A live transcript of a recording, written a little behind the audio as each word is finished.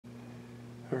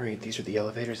Alright, these are the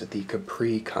elevators at the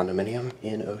Capri Condominium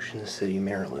in Ocean City,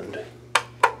 Maryland.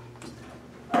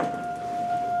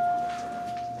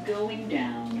 Going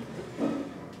down.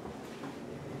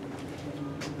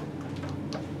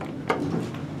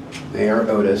 They are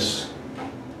OTIS.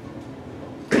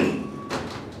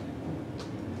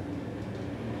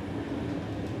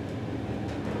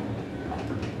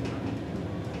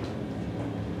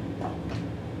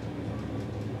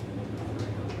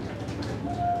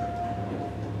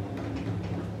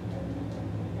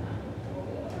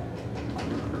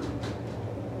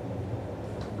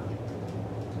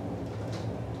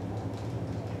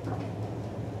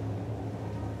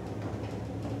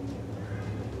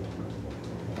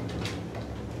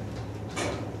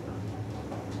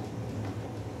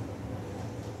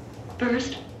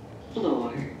 First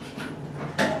floor.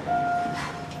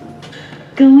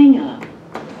 Going up.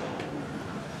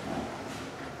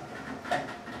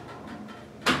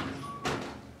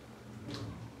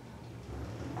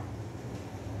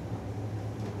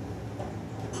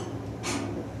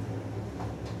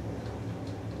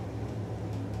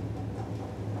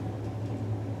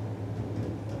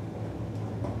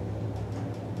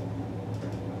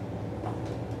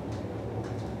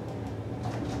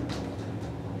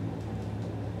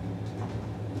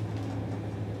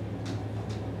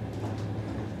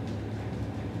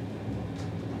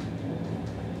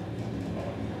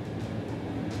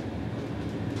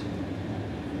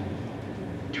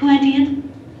 Twentieth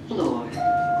floor.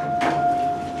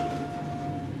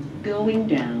 Going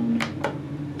down.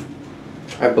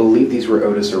 I believe these were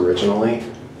OTIS originally.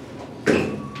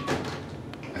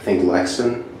 I think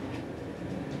Lexan.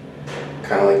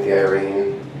 Kind of like the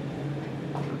Irene.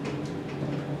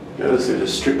 Notice there's a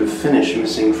strip of finish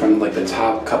missing from like the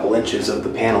top couple inches of the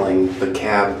paneling, the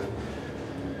cab.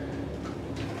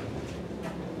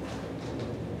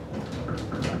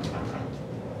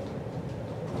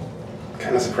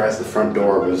 Kind of surprised the front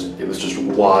door was just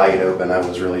wide open. I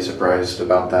was really surprised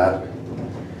about that.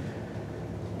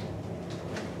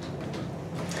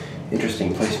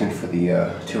 Interesting placement for the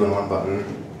 2-in-1 button.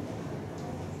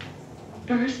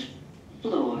 First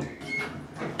floor.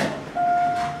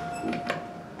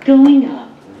 Going up.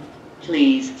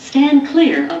 Please stand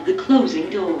clear of the closing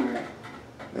door.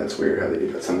 That's weird how they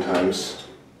do that sometimes.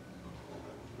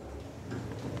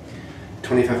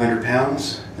 2,500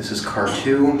 pounds. This is car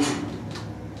 2.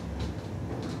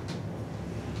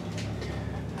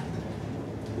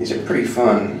 These are pretty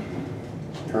fun.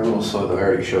 They're a little slow though, I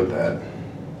already showed that.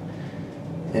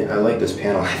 And I like this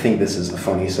panel. I think this is the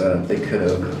funny setup. They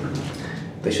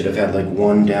should have had like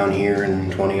 1 down here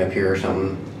and 20 up here or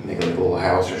something. Make it like a little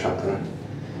house or something.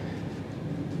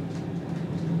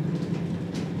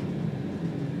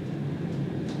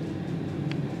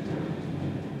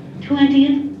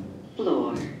 Twentieth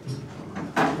floor.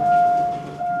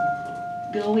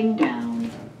 Going down.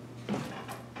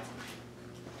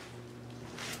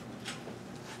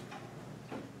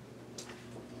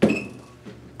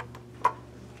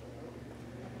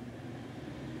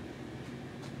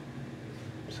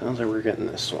 Sounds like we're getting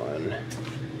this one.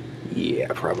 Yeah,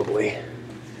 probably.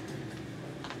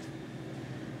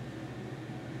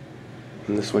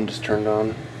 And this one just turned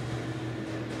on.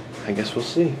 I guess we'll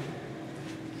see.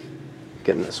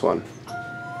 Getting this one.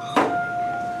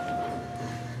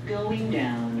 Going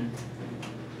down.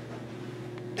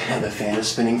 The fan is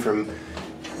spinning from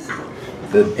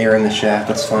the air in the shaft.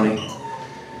 That's funny.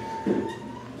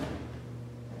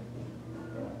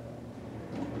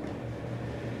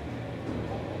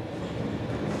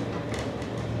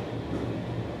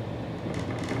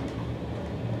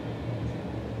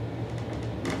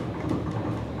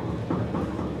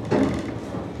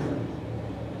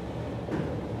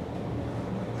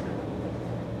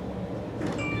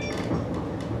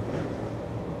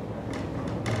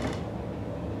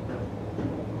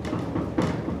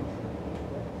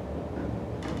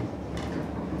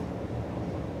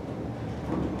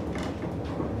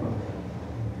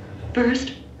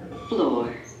 First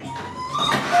floor.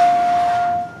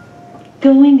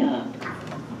 Going up.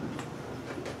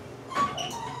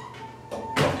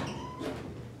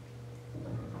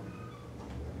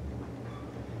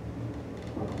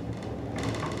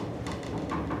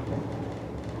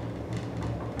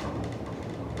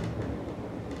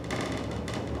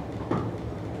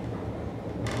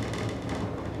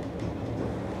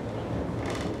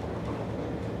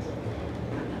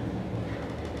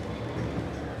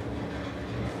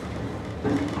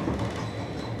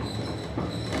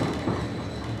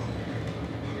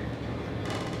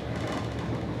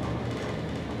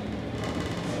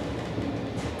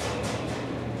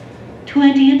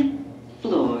 Twentieth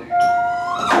floor.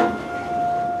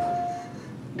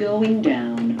 Going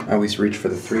down. I always reach for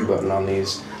the 3 button on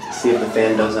these. See if the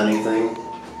fan does anything.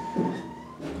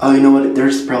 Oh, you know what?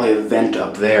 There's probably a vent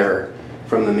up there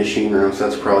from the machine room, so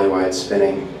that's probably why it's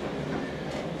spinning.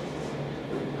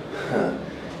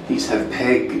 These have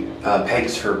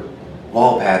pegs for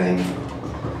wall padding.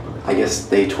 I guess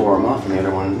they tore them off in the other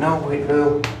one. No, wait,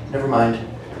 no. Never mind.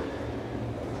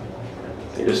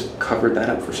 They just covered that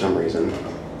up for some reason.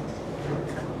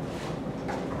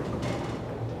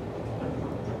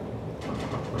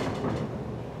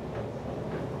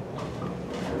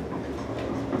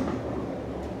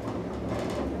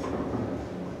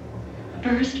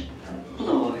 First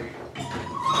floor.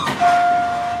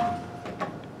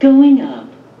 Going up.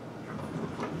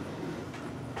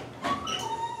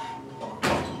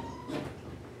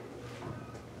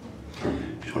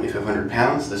 2,500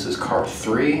 pounds. This is car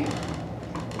 3.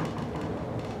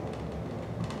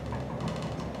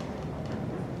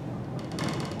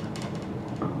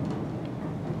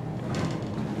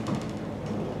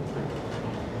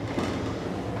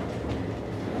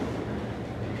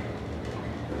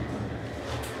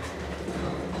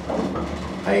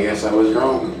 I guess I was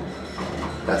wrong.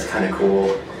 That's kind of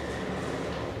cool.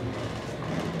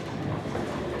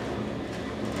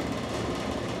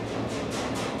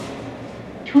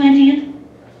 Twentieth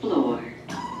floor.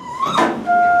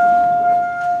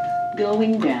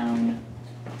 Going down.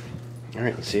 All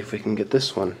right, let's see if we can get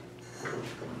this one.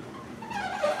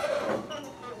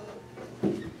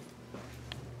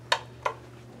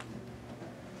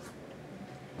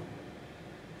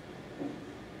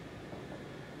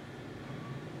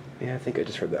 Yeah, I think I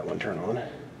just heard that one turn on.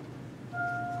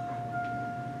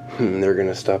 They're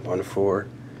gonna stop on 4.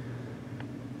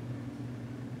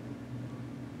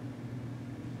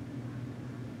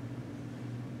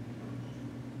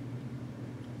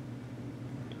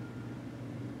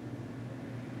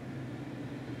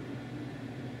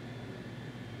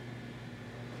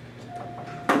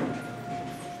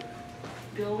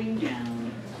 Going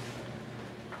down.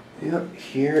 Yep,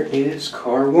 here is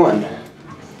car 1.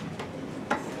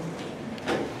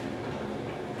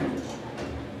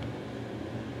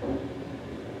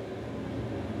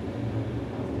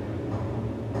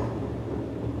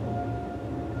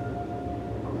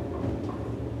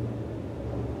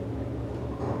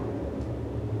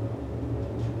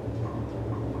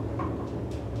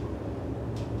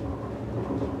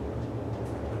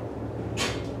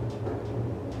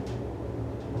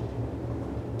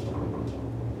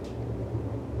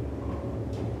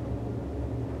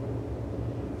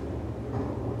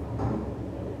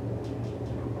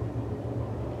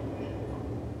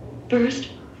 First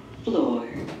floor.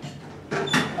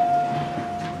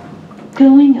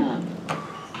 Going up.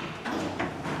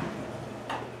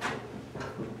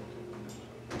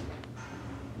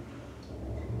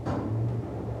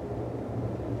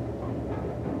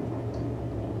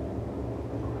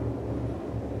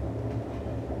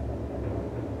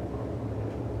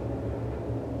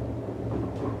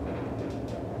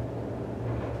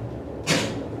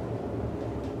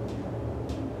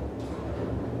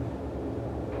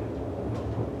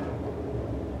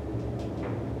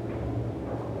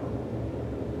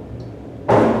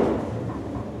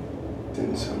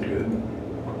 Didn't sound good.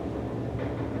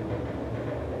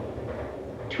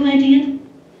 20th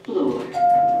floor.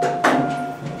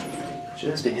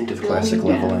 Just a hint of classic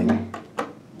Going leveling. down.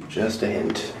 Just a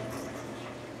hint.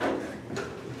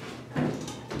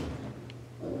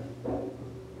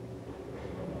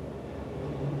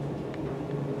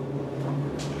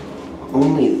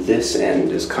 Only this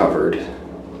end is covered.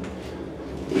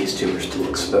 These two are still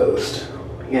exposed.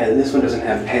 Yeah, and this one doesn't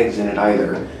have pegs in it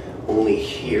either. Only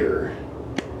here.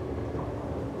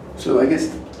 So I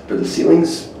guess, are the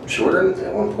ceilings shorter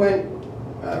at one point?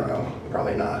 I don't know.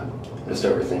 Probably not. Just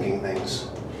overthinking things.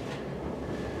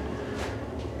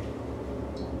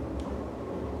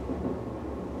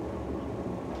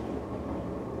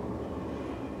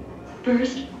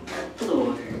 First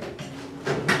floor.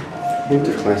 Hint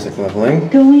of classic leveling.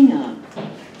 Going up.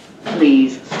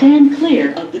 Please stand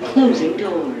clear of the closing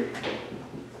door.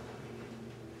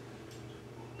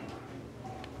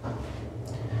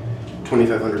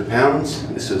 2,500 pounds.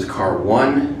 This is car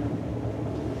 1.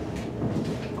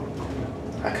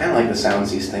 I kind of like the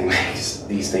sounds these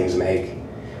things make.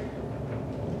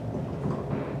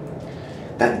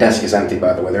 That desk is empty,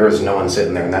 by the way. There is no one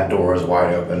sitting there, and that door is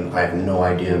wide open. I have no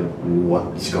idea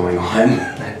what's going on.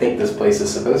 I think this place is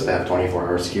supposed to have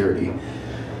 24-hour security.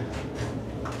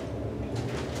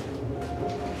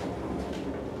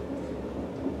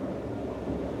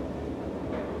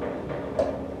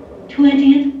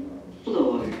 Twentieth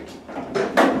floor.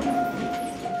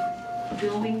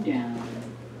 Going down.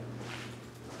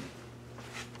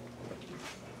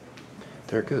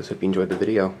 there it goes. Hope you enjoyed the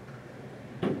video.